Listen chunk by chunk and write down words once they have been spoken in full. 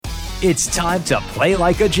It's time to play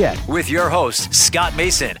like a Jet with your host, Scott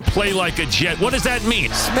Mason. Play like a Jet. What does that mean?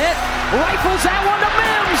 Smith rifles that one to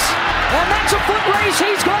Mims, and that's a foot race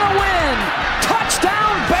he's going to win.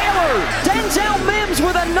 Touchdown Baylor. Denzel Mims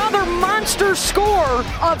with another monster score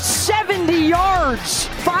of 70 yards.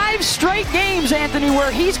 5 straight games, Anthony, where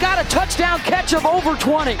he's got a touchdown catch of over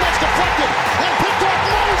 20. That's deflected and picked up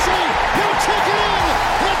Mosley. He'll take it in.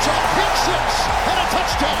 It's a pick six and a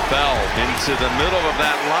touchdown. Bell into the middle of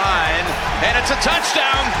that line, and it's a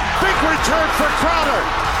touchdown. Big return for Crowder.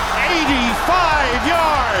 85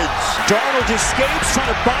 yards. Darnold escapes,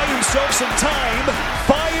 trying to buy himself some time.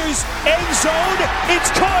 Fires, end zone.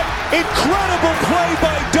 It's caught. Incredible play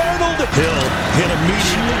by Darnold. Hill hit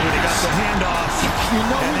immediately when he got the handoff. You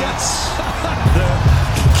know who that's? The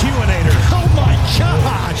Q-inator. Oh my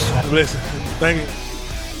gosh. Listen, thank you.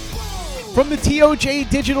 From the TOJ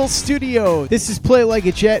Digital Studio, this is Play Like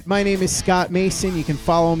a Jet. My name is Scott Mason. You can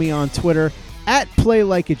follow me on Twitter at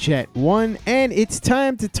PlayLikeAJet1. And it's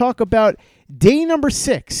time to talk about day number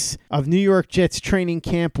 6 of New York Jets training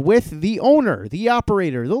camp with the owner, the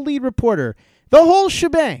operator, the lead reporter, the whole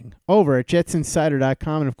shebang over at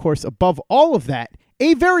JetsInsider.com. And of course, above all of that,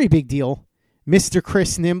 a very big deal, Mr.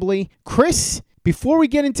 Chris Nimbley. Chris, before we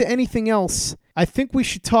get into anything else, I think we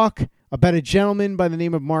should talk about a gentleman by the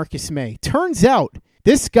name of Marcus Maye. Turns out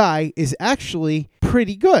this guy is actually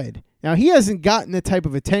pretty good. Now, he hasn't gotten the type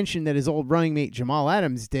of attention that his old running mate Jamal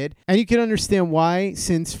Adams did, and you can understand why,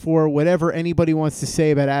 since for whatever anybody wants to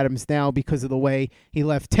say about Adams now because of the way he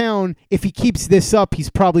left town, if he keeps this up, he's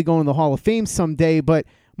probably going to the Hall of Fame someday, but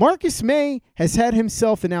Marcus Maye has had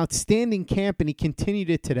himself an outstanding camp, and he continued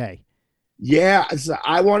it today. Yeah, so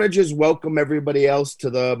I want to just welcome everybody else to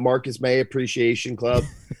the Marcus Maye Appreciation Club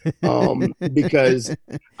because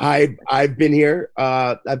I've been here,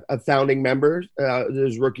 a founding member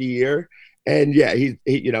his rookie year, and yeah,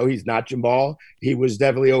 he's not Jamal. He was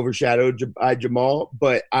definitely overshadowed by Jamal,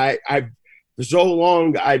 but I for so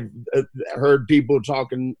long I've heard people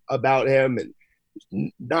talking about him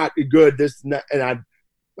and not good. This and that, and I'm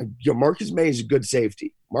like, Marcus Maye is a good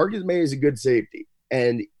safety. Marcus Maye is a good safety,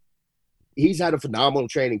 and he's had a phenomenal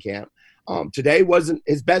training camp. Today wasn't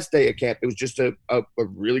his best day at camp. It was just a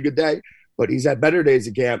really good day, but he's had better days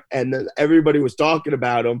at camp. And then everybody was talking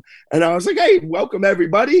about him. And I was like, hey, welcome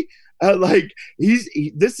everybody. He's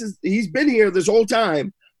been here this whole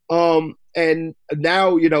time. And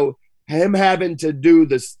now, him having to do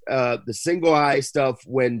this, the single eye stuff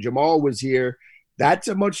when Jamal was here, that's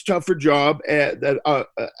a much tougher job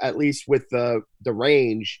at least with the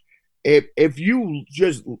range. If you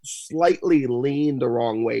just slightly lean the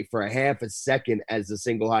wrong way for a half a second as a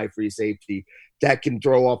single high free safety, that can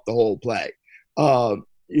throw off the whole play.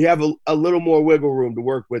 You have a little more wiggle room to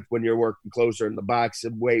work with when you're working closer in the box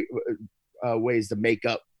and ways to make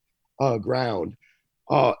up ground.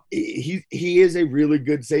 He is a really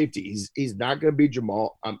good safety. He's not going to be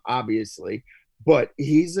Jamal, obviously, but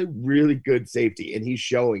he's a really good safety, and he's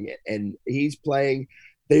showing it. And he's playing.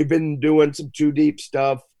 They've been doing some too deep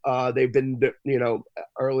stuff. They've been,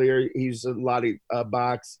 earlier he's a lot of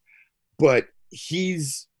box, but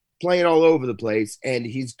he's playing all over the place, and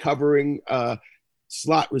he's covering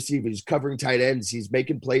slot receivers, covering tight ends. He's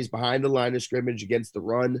making plays behind the line of scrimmage against the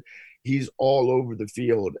run. He's all over the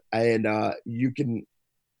field, and I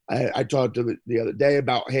talked to the other day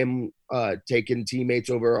about him taking teammates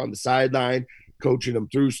over on the sideline, coaching them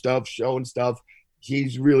through stuff, showing stuff.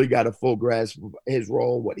 He's really got a full grasp of his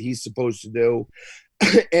role, what he's supposed to do.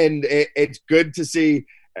 And it's good to see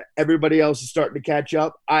everybody else is starting to catch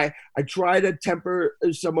up. I try to temper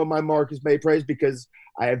some of my Marcus Maye praise because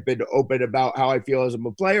I have been open about how I feel as a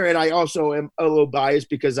player, and I also am a little biased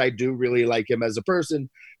because I do really like him as a person.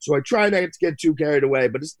 So I try not to get too carried away,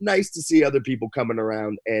 but it's nice to see other people coming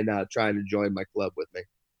around and trying to join my club with me.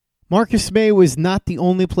 Marcus Maye was not the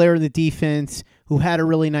only player in the defense who had a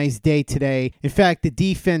really nice day today. In fact, the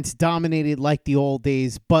defense dominated like the old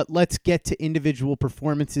days, but let's get to individual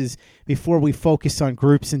performances before we focus on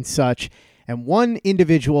groups and such. And one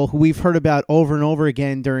individual who we've heard about over and over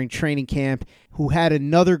again during training camp who had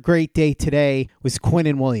another great day today was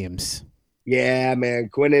Quinnen Williams. Yeah, man.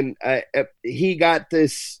 Quinnen, he got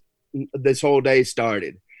this whole day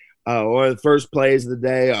started. One of the first plays of the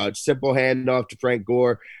day, a simple handoff to Frank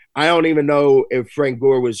Gore. I don't even know if Frank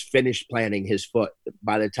Gore was finished planting his foot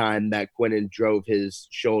by the time that Quinnen drove his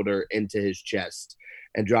shoulder into his chest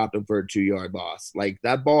and dropped him for a 2-yard loss. Like,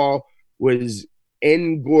 that ball was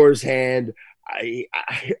in Gore's hand,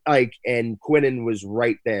 and Quinnen was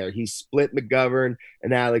right there. He split McGovern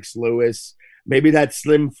and Alex Lewis. Maybe that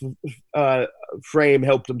slim frame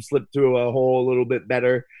helped him slip through a hole a little bit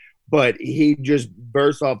better. but he just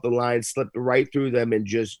burst off the line, slipped right through them, and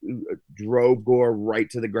just drove Gore right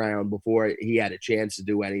to the ground before he had a chance to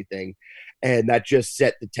do anything. And that just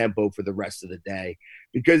set the tempo for the rest of the day,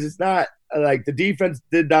 because it's not like the defense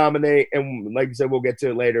did dominate. And like I said, we'll get to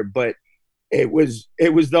it later, but it was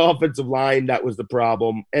the offensive line that was the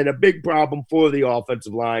problem. And a big problem for the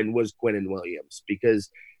offensive line was Quinnen Williams, because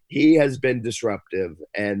he has been disruptive,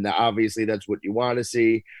 and obviously that's what you want to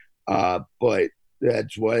see. But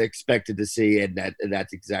that's what I expected to see, and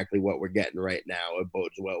that's exactly what we're getting right now. It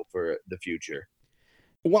bodes well for the future.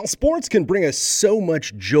 While sports can bring us so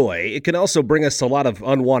much joy, it can also bring us a lot of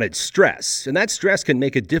unwanted stress, and that stress can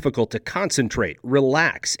make it difficult to concentrate,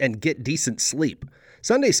 relax, and get decent sleep.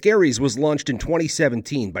 Sunday Scaries was launched in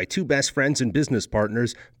 2017 by two best friends and business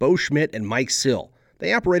partners, Bo Schmidt and Mike Sill.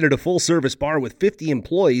 They operated a full-service bar with 50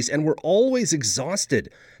 employees and were always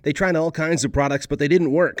exhausted. They tried all kinds of products, but they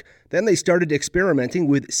didn't work. Then they started experimenting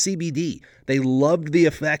with CBD. They loved the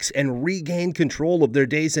effects and regained control of their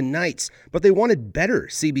days and nights, but they wanted better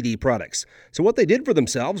CBD products. So what they did for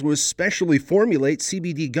themselves was specially formulate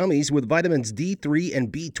CBD gummies with vitamins D3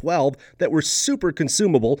 and B12 that were super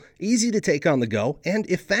consumable, easy to take on the go, and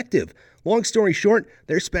effective. Long story short,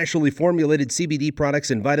 their specially formulated CBD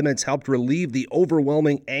products and vitamins helped relieve the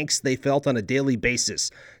overwhelming angst they felt on a daily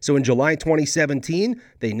basis. So in July 2017,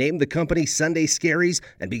 they named the company Sunday Scaries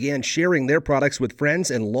and began sharing their products with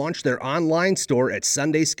friends and launched their online store at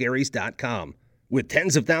sundayscaries.com. With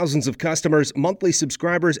tens of thousands of customers, monthly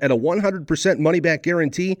subscribers, and a 100% money-back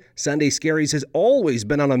guarantee, Sunday Scaries has always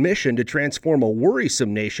been on a mission to transform a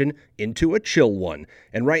worrisome nation into a chill one.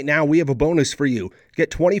 And right now, we have a bonus for you.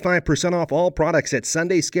 Get 25% off all products at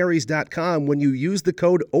sundayscaries.com when you use the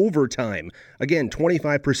code OVERTIME. Again,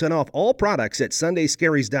 25% off all products at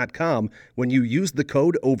sundayscaries.com when you use the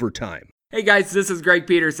code OVERTIME. Hey guys, this is Greg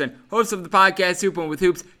Peterson, host of the podcast Hoopin' with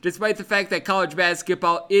Hoops. Despite the fact that college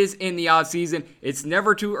basketball is in the offseason, it's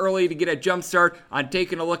never too early to get a jump start on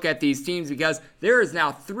taking a look at these teams, because there is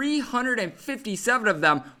now 357 of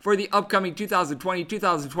them for the upcoming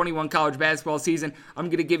 2020-2021 college basketball season. I'm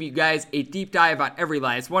going to give you guys a deep dive on every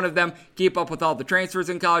last one of them, keep up with all the transfers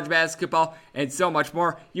in college basketball, and so much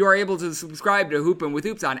more. You are able to subscribe to Hoopin' with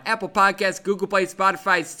Hoops on Apple Podcasts, Google Play,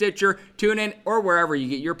 Spotify, Stitcher, TuneIn, or wherever you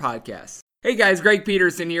get your podcasts. Hey guys, Greg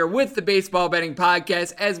Peterson here with the Baseball Betting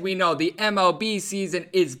Podcast. As we know, the MLB season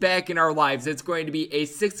is back in our lives. It's going to be a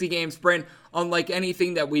 60-game sprint unlike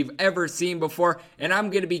anything that we've ever seen before, and I'm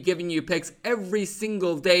going to be giving you picks every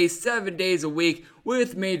single day, 7 days a week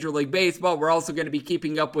with Major League Baseball. We're also going to be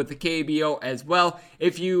keeping up with the KBO as well.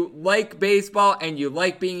 If you like baseball and you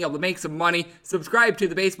like being able to make some money, subscribe to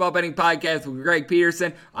the Baseball Betting Podcast with Greg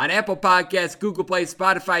Peterson on Apple Podcasts, Google Play,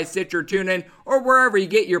 Spotify, Stitcher, TuneIn, or wherever you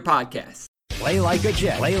get your podcasts. Play like a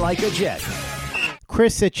Jet. Play like a Jet.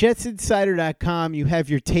 Chris, at jetsinsider.com, you have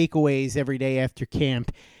your takeaways every day after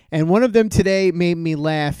camp. And one of them today made me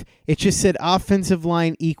laugh. It just said offensive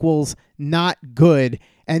line equals not good.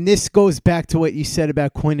 And this goes back to what you said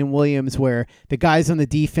about Quinnen Williams, where the guys on the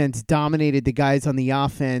defense dominated the guys on the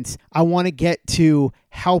offense. I want to get to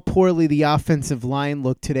how poorly the offensive line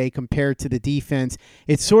looked today compared to the defense.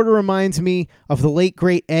 It sort of reminds me of the late,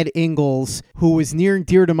 great Ed Ingles, who was near and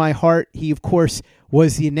dear to my heart. He, of course,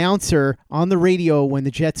 was the announcer on the radio when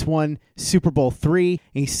the Jets won Super Bowl III.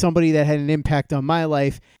 He's somebody that had an impact on my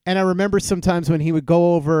life. And I remember sometimes when he would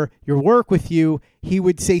go over your work with you, he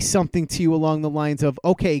would say something to you along the lines of,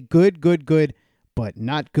 okay, good, but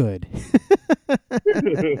not good.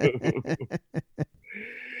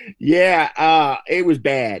 Yeah, it was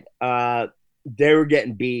bad. They were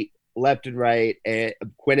getting beat left and right. And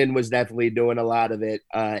Quinnen was definitely doing a lot of it,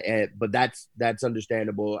 but that's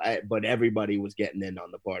understandable. But everybody was getting in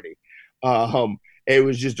on the party. It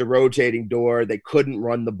was just a rotating door. They couldn't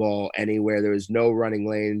run the ball anywhere. There was no running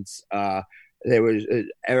lanes.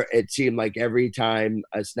 It seemed like every time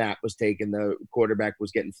a snap was taken, the quarterback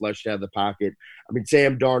was getting flushed out of the pocket. I mean,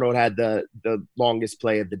 Sam Darnold had the longest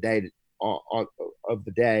play of the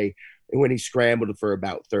day when he scrambled for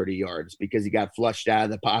about 30 yards because he got flushed out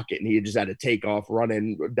of the pocket and he just had to take off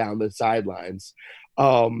running down the sidelines.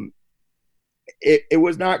 It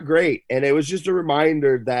was not great. And it was just a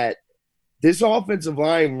reminder that this offensive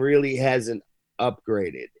line really hasn't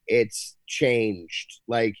upgraded. It's changed.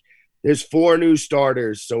 Like, there's 4 new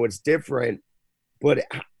starters, so it's different, but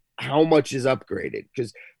how much is upgraded?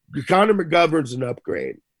 Because Connor McGovern's an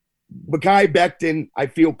upgrade. Mekhi Becton, I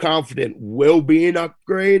feel confident, will be an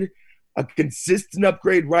upgrade. A consistent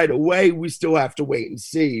upgrade right away, we still have to wait and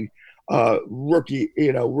see. Rookie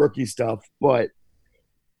stuff. But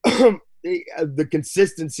the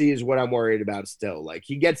consistency is what I'm worried about still. Like,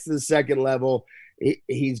 he gets to the second level,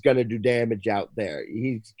 he's going to do damage out there.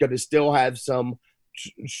 He's going to still have some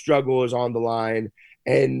struggles on the line.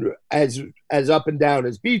 And as up and down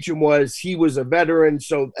as Beachum was, he was a veteran,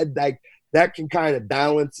 so that can kind of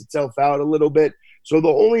balance itself out a little bit. So the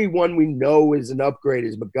only one we know is an upgrade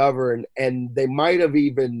is McGovern, and they might have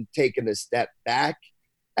even taken a step back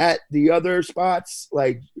at the other spots,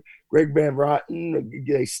 like Greg Van Roten.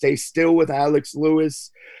 They stay still with Alex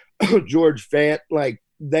Lewis, George Fant. Like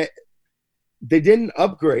that, they didn't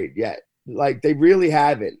upgrade yet. Like they really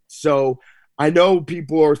haven't. So I know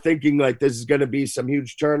people are thinking like this is going to be some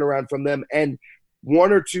huge turnaround from them, and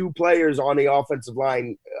one or two players on the offensive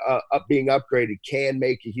line being upgraded can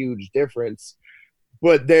make a huge difference.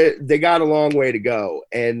 But they got a long way to go,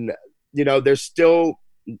 and they're still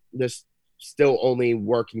only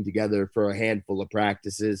working together for a handful of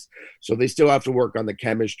practices, so they still have to work on the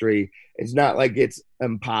chemistry. It's not like it's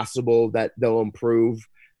impossible that they'll improve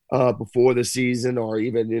before the season, or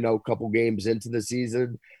even a couple games into the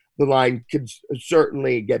season. The line could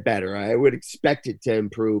certainly get better. I would expect it to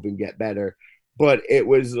improve and get better, but it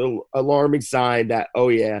was an alarming sign that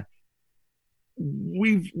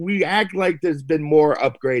we act like there's been more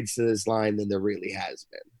upgrades to this line than there really has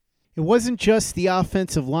been. It wasn't just the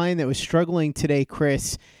offensive line that was struggling today,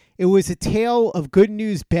 Chris. It was a tale of good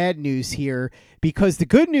news, bad news here, because the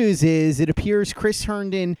good news is it appears Chris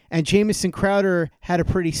Herndon and Jamison Crowder had a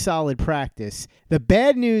pretty solid practice. The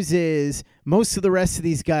bad news is most of the rest of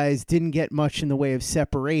these guys didn't get much in the way of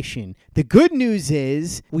separation. The good news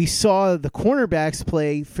is we saw the cornerbacks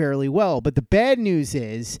play fairly well, but the bad news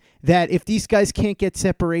is that if these guys can't get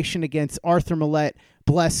separation against Arthur Millette,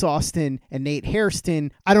 Bless Austin, and Nate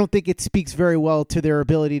Hairston, I don't think it speaks very well to their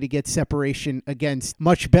ability to get separation against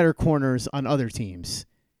much better corners on other teams.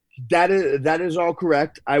 That is all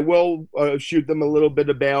correct. I will shoot them a little bit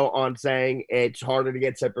of bail on saying it's harder to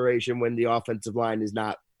get separation when the offensive line is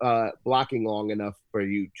not blocking long enough for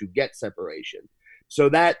you to get separation. So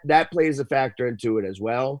that plays a factor into it as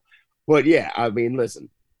well. But yeah, I mean, listen,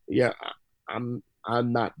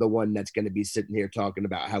 I'm not the one that's going to be sitting here talking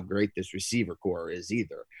about how great this receiver core is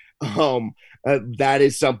either. That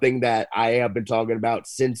is something that I have been talking about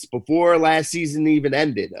since before last season even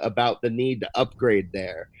ended, about the need to upgrade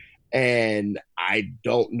there. And I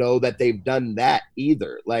don't know that they've done that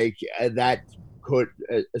either. Like that could,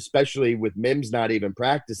 especially with Mims not even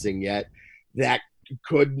practicing yet, that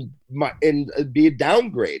could be a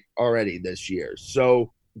downgrade already this year.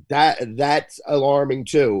 So that's alarming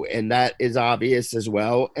too, and that is obvious as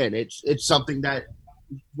well. And it's something that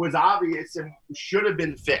was obvious and should have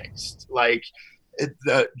been fixed. Like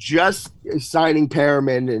just signing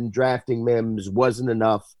Perriman and drafting Mims wasn't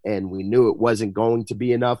enough, and we knew it wasn't going to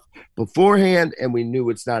be enough beforehand, and we knew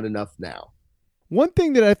it's not enough now. One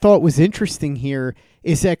thing that I thought was interesting here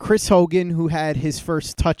is that Chris Hogan, who had his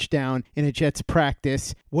first touchdown in a Jets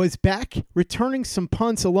practice, was back returning some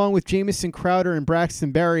punts along with Jamison Crowder and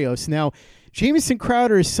Braxton Berrios. Now, Jamison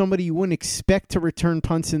Crowder is somebody you wouldn't expect to return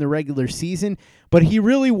punts in the regular season, but he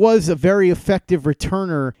really was a very effective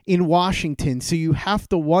returner in Washington, so you have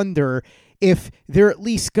to wonder if they're at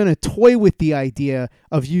least going to toy with the idea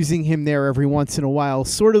of using him there every once in a while,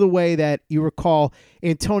 sort of the way that you recall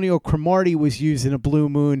Antonio Cromartie was used in a blue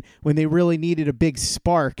moon when they really needed a big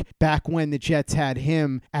spark back when the Jets had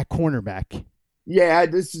him at cornerback. Yeah,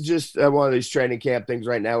 this is just one of these training camp things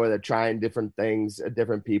right now where they're trying different things,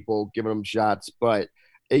 different people, giving them shots. But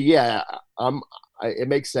yeah, it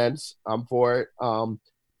makes sense. I'm for it.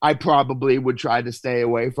 I probably would try to stay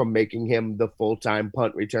away from making him the full-time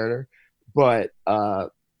punt returner. But,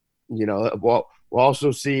 we'll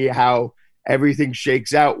also see how everything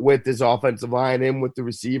shakes out with this offensive line and with the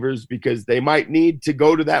receivers, because they might need to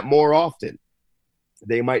go to that more often.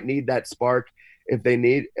 They might need that spark if they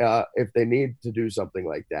need to do something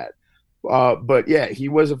like that. But yeah, he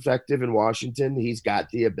was effective in Washington. He's got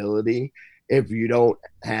the ability. If you don't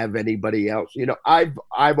have anybody else,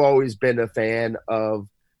 I've always been a fan of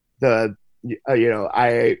the.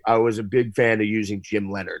 I was a big fan of using Jim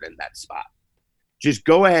Leonard in that spot. Just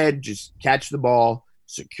go ahead, just catch the ball,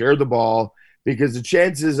 secure the ball, because the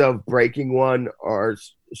chances of breaking one are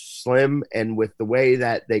slim. And with the way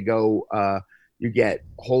that they go, you get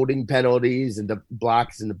holding penalties and the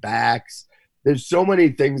blocks in the backs. There's so many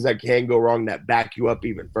things that can go wrong that back you up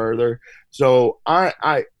even further. So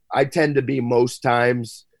I tend to be most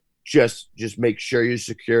times just make sure you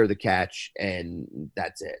secure the catch, and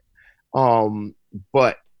that's it.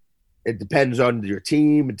 But it depends on your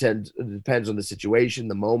team. It depends on the situation,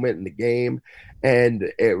 the moment, and the game.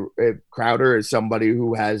 And Crowder is somebody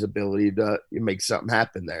who has ability to make something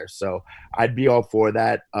happen there. So I'd be all for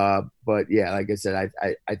that. But yeah, like I said,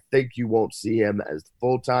 I think you won't see him as the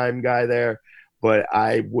full-time guy there, but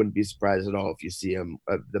I wouldn't be surprised at all if you see them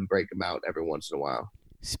break him out every once in a while.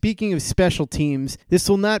 Speaking of special teams, this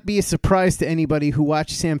will not be a surprise to anybody who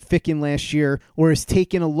watched Sam Ficken last year or has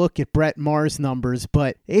taken a look at Brett Maher's numbers,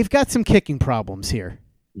 but they've got some kicking problems here.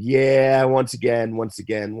 Yeah, once again.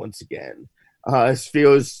 This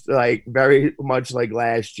feels like very much like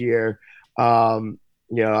last year. I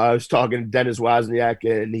was talking to Dennis Wozniak,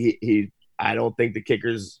 and I don't think the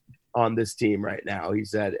kicker's on this team right now, he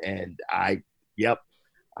said, and I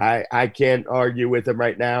can't argue with him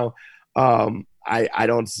right now. I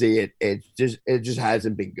don't see it. It just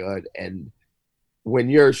hasn't been good. And when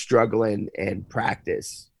you're struggling in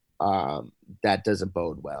practice, that doesn't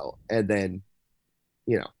bode well. And then,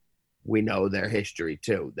 we know their history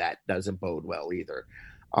too. That doesn't bode well either.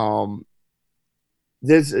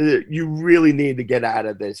 You really need to get out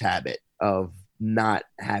of this habit of not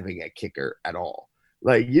having a kicker at all.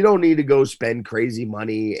 Like, you don't need to go spend crazy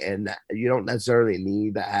money, and you don't necessarily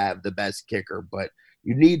need to have the best kicker, but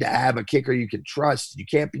you need to have a kicker you can trust. You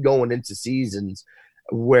can't be going into seasons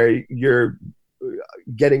where you're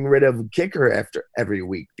getting rid of a kicker after every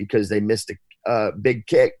week because they missed big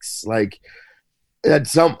kicks. Like,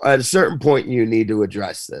 at a certain point, you need to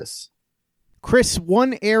address this. Chris,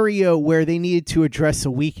 one area where they needed to address a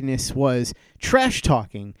weakness was trash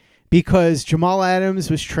talking, because Jamal Adams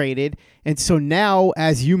was traded, and so now,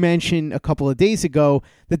 as you mentioned a couple of days ago,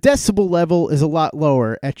 the decibel level is a lot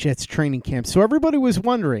lower at Jets training camp. So everybody was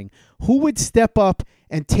wondering who would step up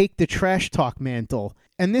and take the trash talk mantle.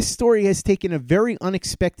 And this story has taken a very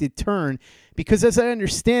unexpected turn because, as I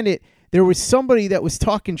understand it, there was somebody that was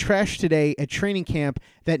talking trash today at training camp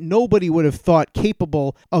that nobody would have thought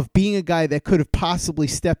capable of being a guy that could have possibly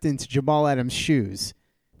stepped into Jamal Adams' shoes.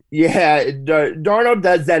 Yeah, Darnold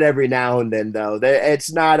does that every now and then, though.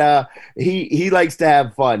 It's not he likes to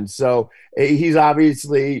have fun, so he's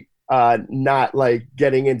obviously not like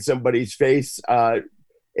getting in somebody's face.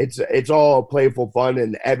 It's all playful fun,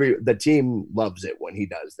 and the team loves it when he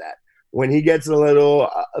does that. When he gets a little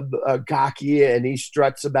cocky and he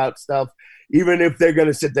struts about stuff, even if they're going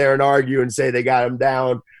to sit there and argue and say they got him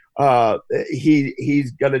down,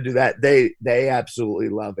 he's going to do that. They absolutely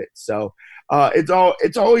love it. So.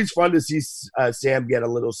 It's always fun to see Sam get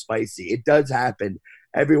a little spicy. It does happen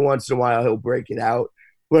every once in a while. He'll break it out,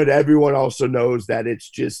 but everyone also knows that it's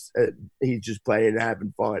just he's just playing and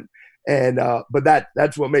having fun. And but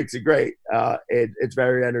that's what makes it great. It's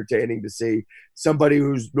very entertaining to see somebody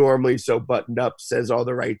who's normally so buttoned up says all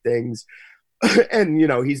the right things, and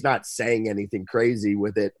he's not saying anything crazy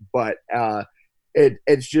with it, but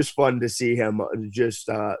it's just fun to see him just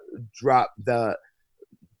drop the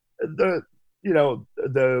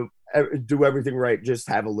do everything right, just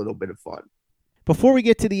have a little bit of fun. Before we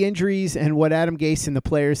get to the injuries and what Adam Gase and the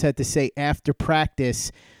players had to say after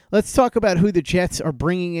practice, let's talk about who the Jets are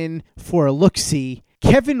bringing in for a look-see.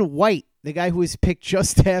 Kevin White, the guy who was picked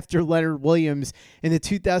just after Leonard Williams in the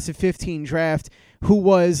 2015 draft, who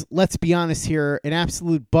was, let's be honest here, an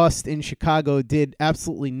absolute bust in Chicago, did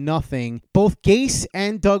absolutely nothing. Both Gase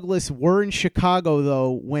and Douglas were in Chicago,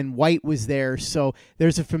 though, when White was there, so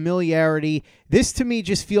there's a familiarity. This, to me,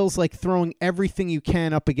 just feels like throwing everything you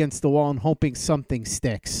can up against the wall and hoping something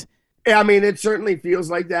sticks. Yeah, I mean, it certainly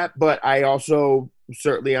feels like that, but I also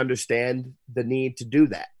certainly understand the need to do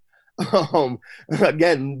that.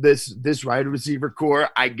 Again, this wide receiver core,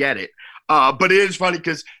 I get it. But it is funny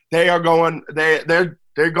because they're going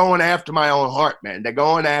after my own heart, man. They're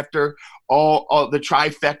going after all the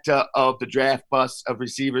trifecta of the draft bust of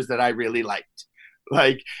receivers that I really liked.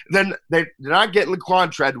 Like, then they're not getting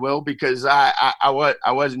Laquan Treadwell because I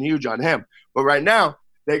wasn't huge on him. But right now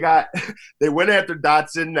they went after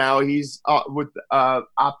Dotson. Now he's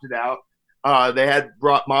opted out. They had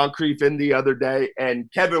brought Moncrief in the other day,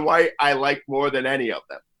 and Kevin White I liked more than any of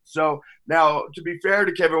them. So now, to be fair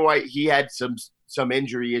to Kevin White, he had some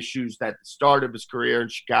injury issues at the start of his career in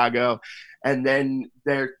Chicago, and then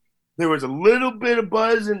there was a little bit of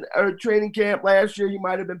buzz in training camp last year. He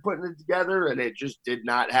might have been putting it together, and it just did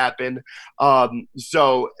not happen.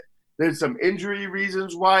 So there's some injury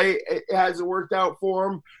reasons why it hasn't worked out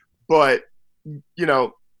for him, but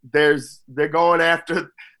they're going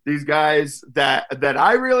after these guys that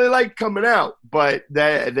I really like coming out, but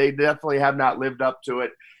they definitely have not lived up to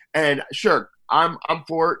it. And sure, I'm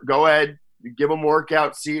for it. Go ahead, give him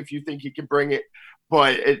workout, see if you think he can bring it.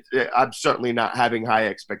 But I'm certainly not having high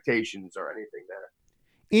expectations or anything there.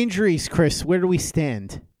 Injuries, Chris, where do we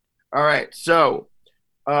stand? All right, so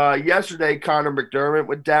yesterday Connor McDermott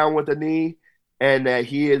went down with a knee, and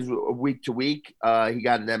he is week to week. He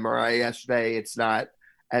got an MRI yesterday. It's not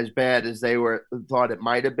as bad as they thought it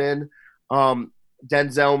might have been.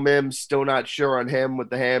 Denzel Mims, still not sure on him with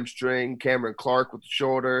the hamstring. Cameron Clark with the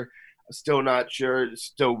shoulder, still not sure.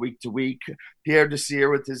 Still week to week. Pierre Desir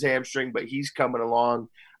with his hamstring, but he's coming along.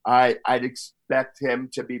 I'd expect him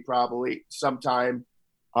to be probably sometime.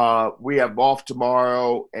 We have off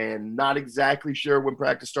tomorrow, and not exactly sure when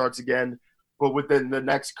practice starts again, but within the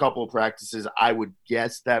next couple of practices, I would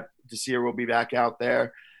guess that Desir will be back out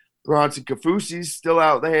there. Bronson Kafusi's still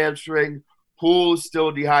out with the hamstring. Poole is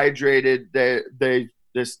still dehydrated. They're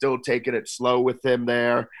still taking it slow with him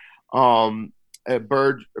there.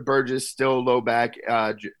 Burgess still low back.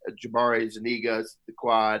 Jabari Zuniga's the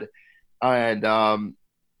quad, and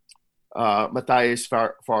Matthias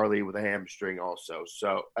Farley with a hamstring also.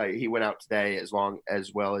 So he went out today, as well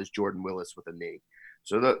as Jordan Willis with a knee.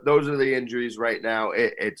 So those are the injuries right now.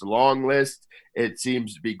 It's a long list. It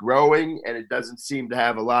seems to be growing, and it doesn't seem to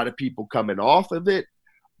have a lot of people coming off of it.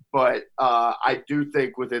 But I do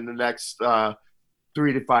think within the next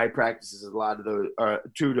 3 to 5 practices, a lot of those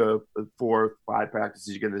 2 to 4, 5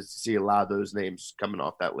 practices, you're going to see a lot of those names coming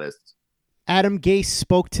off that list. Adam Gase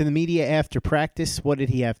spoke to the media after practice. What did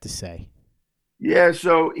he have to say? Yeah,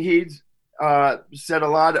 so he's said a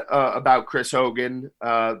lot about Chris Hogan,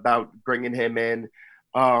 about bringing him in.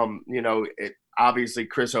 Obviously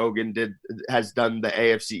Chris Hogan has done the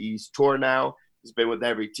AFC East tour now. He's been with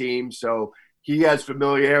every team, so he has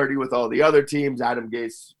familiarity with all the other teams. Adam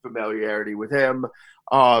Gase familiarity with him.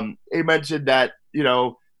 He mentioned that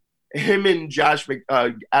him and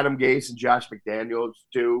Adam Gase and Josh McDaniels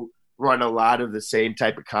do run a lot of the same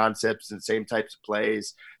type of concepts and same types of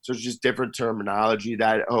plays. So it's just different terminology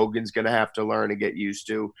that Hogan's going to have to learn and get used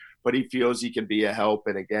to. But he feels he can be a help.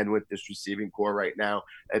 And again, with this receiving core right now,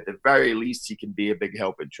 at the very least, he can be a big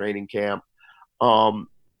help in training camp.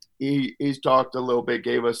 He's talked a little bit,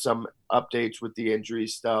 gave us some updates with the injury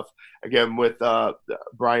stuff. Again, with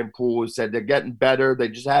Brian Poole, who said they're getting better. They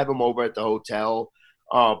just have him over at the hotel,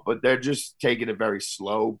 but they're just taking it very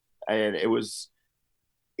slow. And it was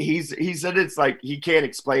he said it's like he can't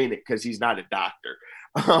explain it because he's not a doctor,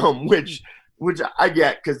 which I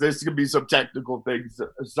get, because there's going to be some technical things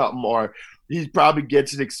or something, or he probably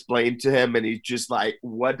gets it explained to him, and he's just like,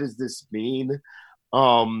 what does this mean?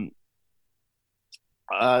 Then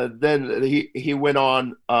he went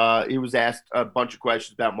on. He was asked a bunch of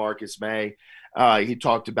questions about Marcus Maye. He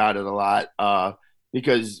talked about it a lot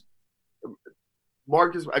because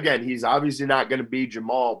Marcus, again, he's obviously not going to be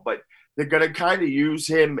Jamal, but they're going to kind of use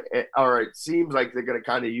him, or it seems like they're going to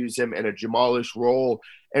kind of use him in a Jamalish role,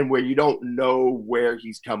 and where you don't know where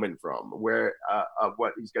he's coming from, what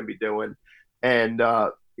he's going to be doing. And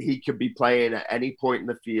he could be playing at any point in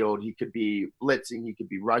the field. He could be blitzing. He could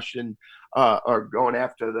be rushing or going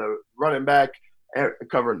after the running back,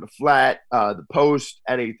 covering the flat, the post,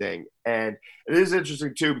 anything. And it is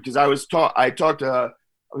interesting, too, because I was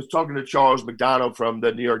talking to Charles McDonald from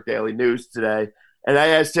the New York Daily News today, and I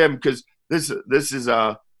asked him, because this is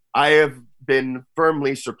I have been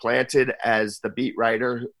firmly supplanted as the beat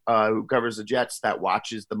writer who covers the Jets that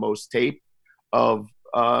watches the most tape of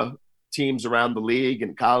teams around the league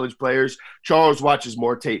and college players. Charles watches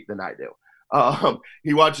more tape than I do.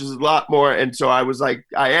 He watches a lot more, and so I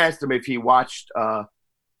asked him if he watched a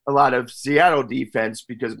lot of Seattle defense,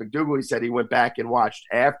 because McDougal, he said he went back and watched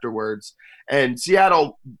afterwards, and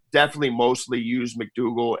Seattle definitely mostly used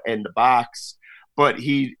McDougal in the box. But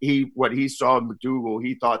what he saw in McDougal,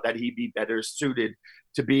 he thought that he'd be better suited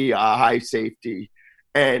to be a high safety.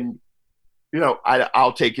 And,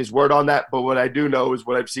 I'll take his word on that. But what I do know is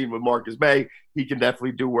what I've seen with Marcus Maye, he can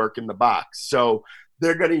definitely do work in the box. So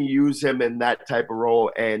they're going to use him in that type of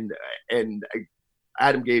role. And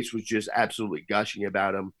Adam Gase was just absolutely gushing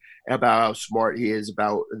about him, about how smart he is,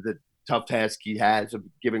 about the tough task he has of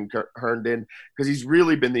giving Herndon, because he's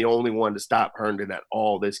really been the only one to stop Herndon at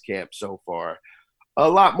all this camp so far. A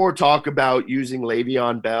lot more talk about using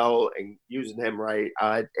Le'Veon Bell and using him right.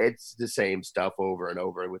 It's the same stuff over and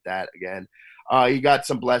over with that again. He got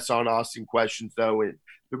some bless on Austin questions, though. And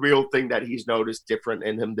the real thing that he's noticed different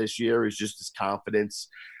in him this year is just his confidence.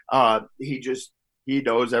 He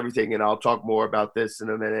knows everything, and I'll talk more about this in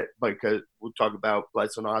a minute, because we'll talk about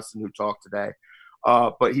Bless on Austin, who talked today.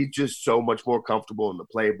 But he's just so much more comfortable in the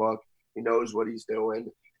playbook. He knows what he's doing.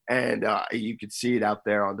 And you could see it out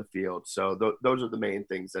there on the field. So those are the main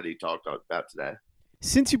things that he talked about today.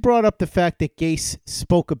 Since you brought up the fact that Gase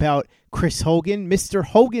spoke about Chris Hogan, Mr.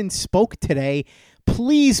 Hogan spoke today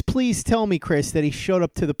please tell me, Chris, that he showed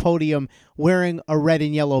up to the podium wearing a red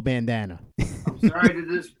and yellow bandana. I'm sorry to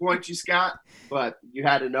disappoint you, Scott, but you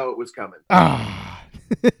had to know it was coming.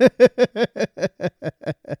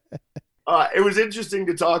 It was interesting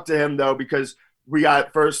to talk to him, though, because we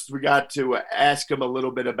got to ask him a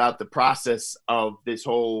little bit about the process of this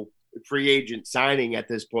whole free agent signing at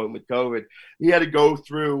this point with COVID. He had to go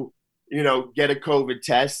through, get a COVID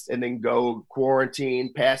test and then go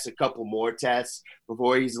quarantine, pass a couple more tests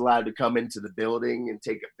before he's allowed to come into the building and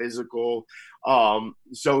take a physical.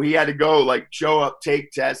 So he had to go show up,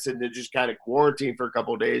 take tests, and then just kind of quarantine for a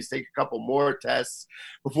couple of days, take a couple more tests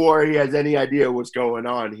before he has any idea what's going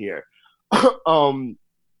on here.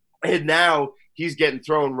 And now he's getting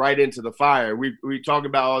thrown right into the fire. We talk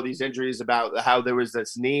about all these injuries, about how there was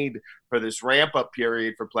this need for this ramp-up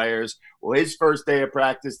period for players. Well, his first day of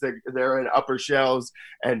practice, they're in upper shells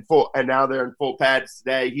and now they're in full pads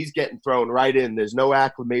today. He's getting thrown right in. There's no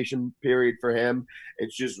acclimation period for him.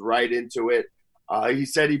 It's just right into it. He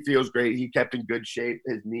said he feels great. He kept in good shape.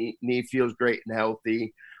 His knee feels great and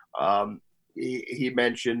healthy. He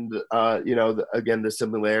mentioned, again, the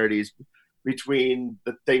similarities between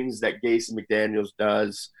the things that Gase and McDaniels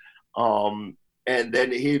does. And then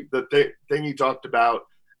the thing he talked about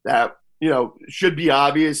that, should be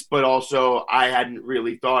obvious, but also I hadn't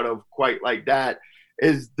really thought of quite like that,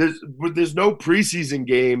 is there's no preseason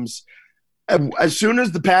games. As soon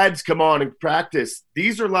as the pads come on in practice,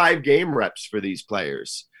 these are live game reps for these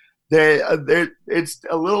players. It's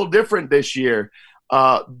a little different this year.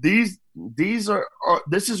 This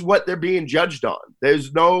is what they're being judged on.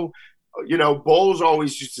 There's no, Bowles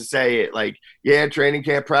always used to say it training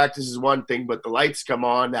camp practice is one thing, but the lights come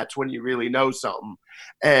on, that's when you really know something.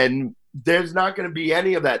 And there's not going to be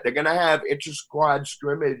any of that. They're going to have inter-squad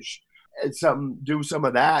scrimmage and do some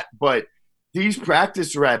of that, but these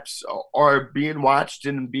practice reps are being watched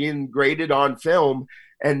and being graded on film,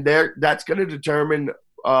 and that's going to determine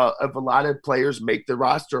if a lot of players make the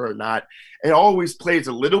roster or not. It always plays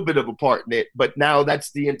a little bit of a part in it, but now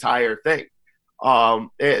that's the entire thing.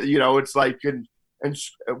 It's like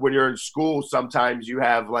when you're in school, sometimes you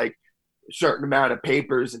have a certain amount of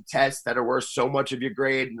papers and tests that are worth so much of your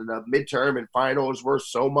grade, and the midterm and final is worth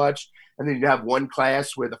so much. And then you have one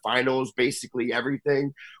class where the final is basically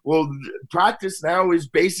everything. Well, practice now is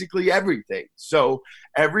basically everything. So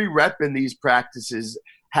every rep in these practices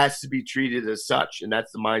has to be treated as such, and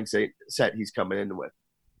that's the mindset he's coming in with.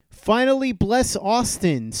 Finally, Bless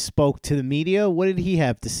Austin spoke to the media. What did he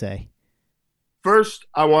have to say? First,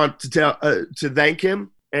 I want to thank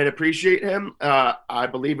him and appreciate him. I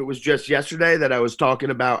believe it was just yesterday that I was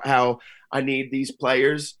talking about how I need these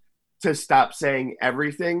players to stop saying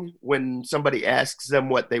everything when somebody asks them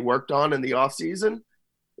what they worked on in the offseason.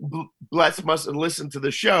 Bless must have listened to the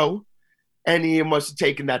show, and he must have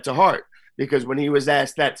taken that to heart, because when he was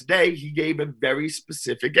asked that today, he gave a very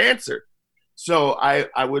specific answer. So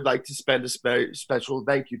I would like to spend a special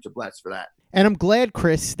thank you to Bless for that. And I'm glad,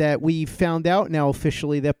 Chris, that we found out now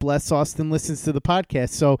officially that Bless Austin listens to the podcast.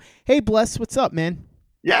 So, hey, Bless, what's up, man?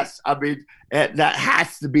 Yes, I mean, that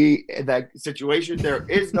has to be that situation. There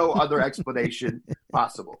is no other explanation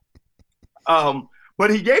possible. But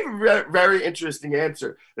he gave a very interesting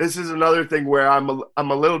answer. This is another thing where I'm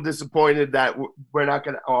a little disappointed that we're not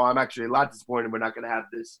going to – I'm actually a lot disappointed we're not going to have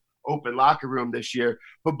this open locker room this year.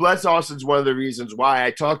 But Bless Austin's one of the reasons why.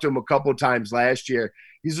 I talked to him a couple of times last year.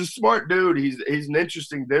 He's a smart dude. He's an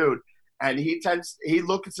interesting dude. And he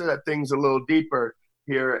looks at things a little deeper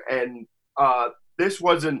here. And this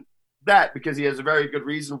wasn't that, because he has a very good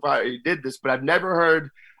reason why he did this. But I've never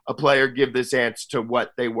heard a player give this answer to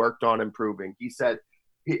what they worked on improving. He said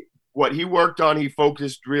what he worked on, he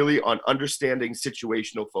focused really on understanding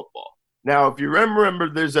situational football. Now, if you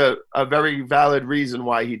remember, there's a very valid reason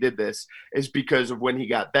why he did this, is because of when he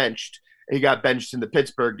got benched. He got benched in the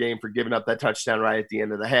Pittsburgh game for giving up that touchdown right at the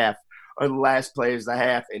end of the half, or the last play of the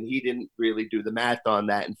half, and he didn't really do the math on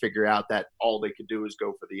that and figure out that all they could do is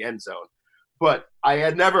go for the end zone. But I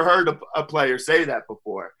had never heard a player say that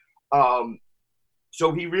before.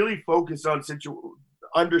 So he really focused on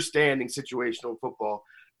understanding situational football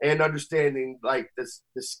and understanding the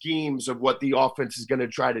schemes of what the offense is going to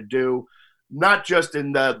try to do, not just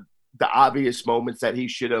in the obvious moments that he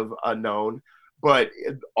should have known, but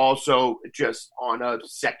also just on a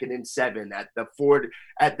 2nd and 7 at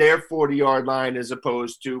their 40-yard line, as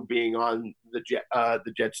opposed to being on the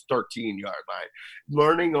Jets' 13-yard line.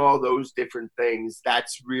 Learning all those different things,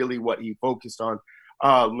 that's really what he focused on,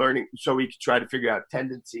 learning so he could try to figure out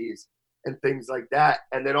tendencies and things like that.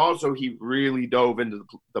 And then also he really dove into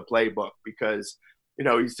the playbook, because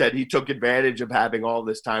he said he took advantage of having all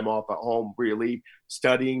this time off at home, really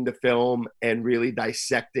studying the film and really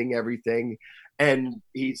dissecting everything. And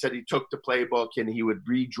he said he took the playbook and he would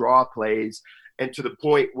redraw plays, and to the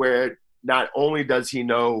point where not only does he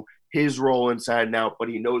know his role inside and out, but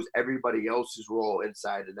he knows everybody else's role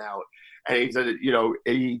inside and out. And he said,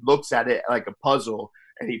 he looks at it like a puzzle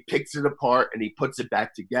and he picks it apart and he puts it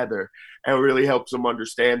back together, and it really helps him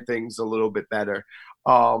understand things a little bit better.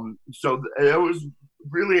 So it was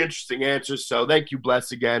really interesting answers. So thank you,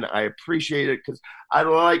 Bless, again. I appreciate it because I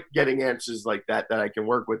like getting answers like that I can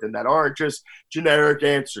work with and that aren't just generic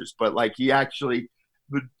answers, but like he actually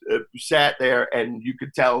sat there and you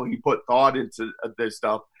could tell he put thought into this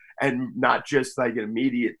stuff, and not just like an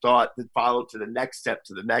immediate thought that followed to the next step,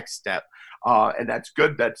 and that's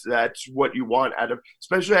good. That's what you want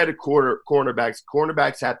especially out of cornerbacks.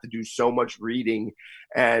 Cornerbacks have to do so much reading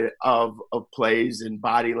of plays and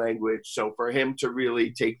body language. So for him to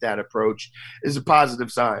really take that approach is a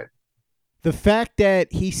positive sign. The fact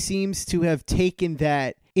that he seems to have taken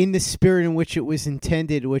that in the spirit in which it was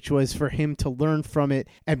intended, which was for him to learn from it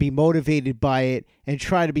and be motivated by it and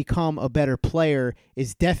try to become a better player,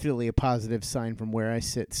 is definitely a positive sign from where I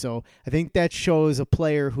sit. So I think that shows a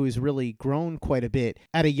player who's really grown quite a bit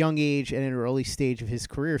at a young age and at an early stage of his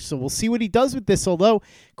career. So we'll see what he does with this. Although,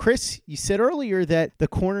 Chris, you said earlier that the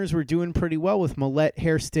corners were doing pretty well with Millette,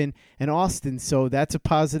 Hairston, and Austin. So that's a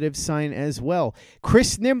positive sign as well.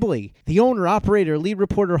 Chris Nimbley, the owner, operator, lead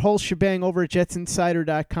reporter, whole shebang over at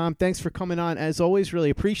jetsinsider.com. Thanks for coming on. As always,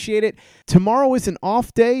 really appreciate it. Tomorrow is an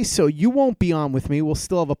off day, so you won't be on with me. We'll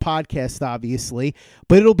still have a podcast, obviously,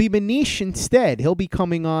 but it'll be Manish instead. He'll be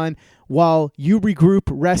coming on while you regroup,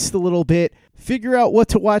 rest a little bit, figure out what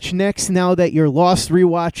to watch next now that your Lost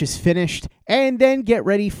rewatch is finished, and then get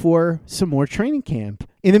ready for some more training camp.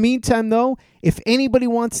 In the meantime, though, if anybody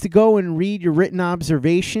wants to go and read your written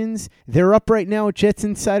observations, they're up right now at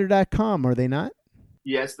jetsinsider.com, are they not?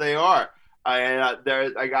 Yes, they are. I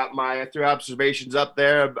got my 3 observations up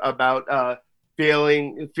there about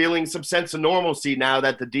feeling some sense of normalcy now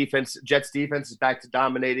that the Jets defense is back to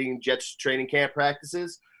dominating Jets training camp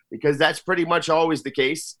practices, because that's pretty much always the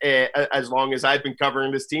case as long as I've been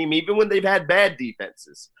covering this team, even when they've had bad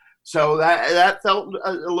defenses. So that felt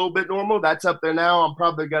a little bit normal. That's up there now. I'm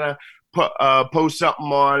probably gonna post something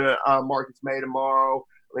on Marcus Maye tomorrow.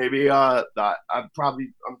 Maybe I got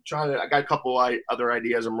a couple other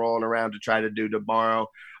ideas I'm rolling around to try to do tomorrow.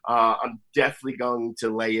 I'm definitely going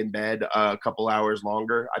to lay in bed a couple hours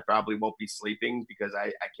longer. I probably won't be sleeping because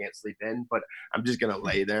I can't sleep in, but I'm just going to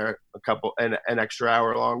lay there an extra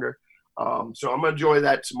hour longer. So I'm going to enjoy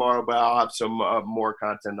that tomorrow, but I'll have some more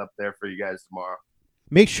content up there for you guys tomorrow.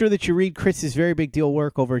 Make sure that you read Chris's very big deal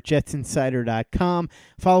work over at jetsinsider.com.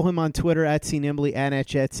 Follow him on Twitter at @CNimbley and at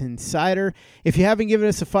JetsInsider. If you haven't given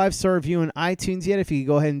us a 5-star review on iTunes yet, if you could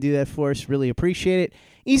go ahead and do that for us, really appreciate it.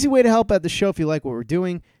 Easy way to help out the show if you like what we're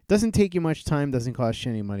doing. Doesn't take you much time, doesn't cost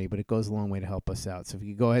you any money, but it goes a long way to help us out. So if you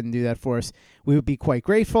could go ahead and do that for us, we would be quite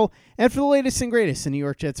grateful. And for the latest and greatest in New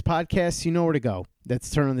York Jets podcasts, you know where to go. That's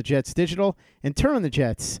Turn on the Jets Digital and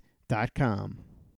turnonthejets.com.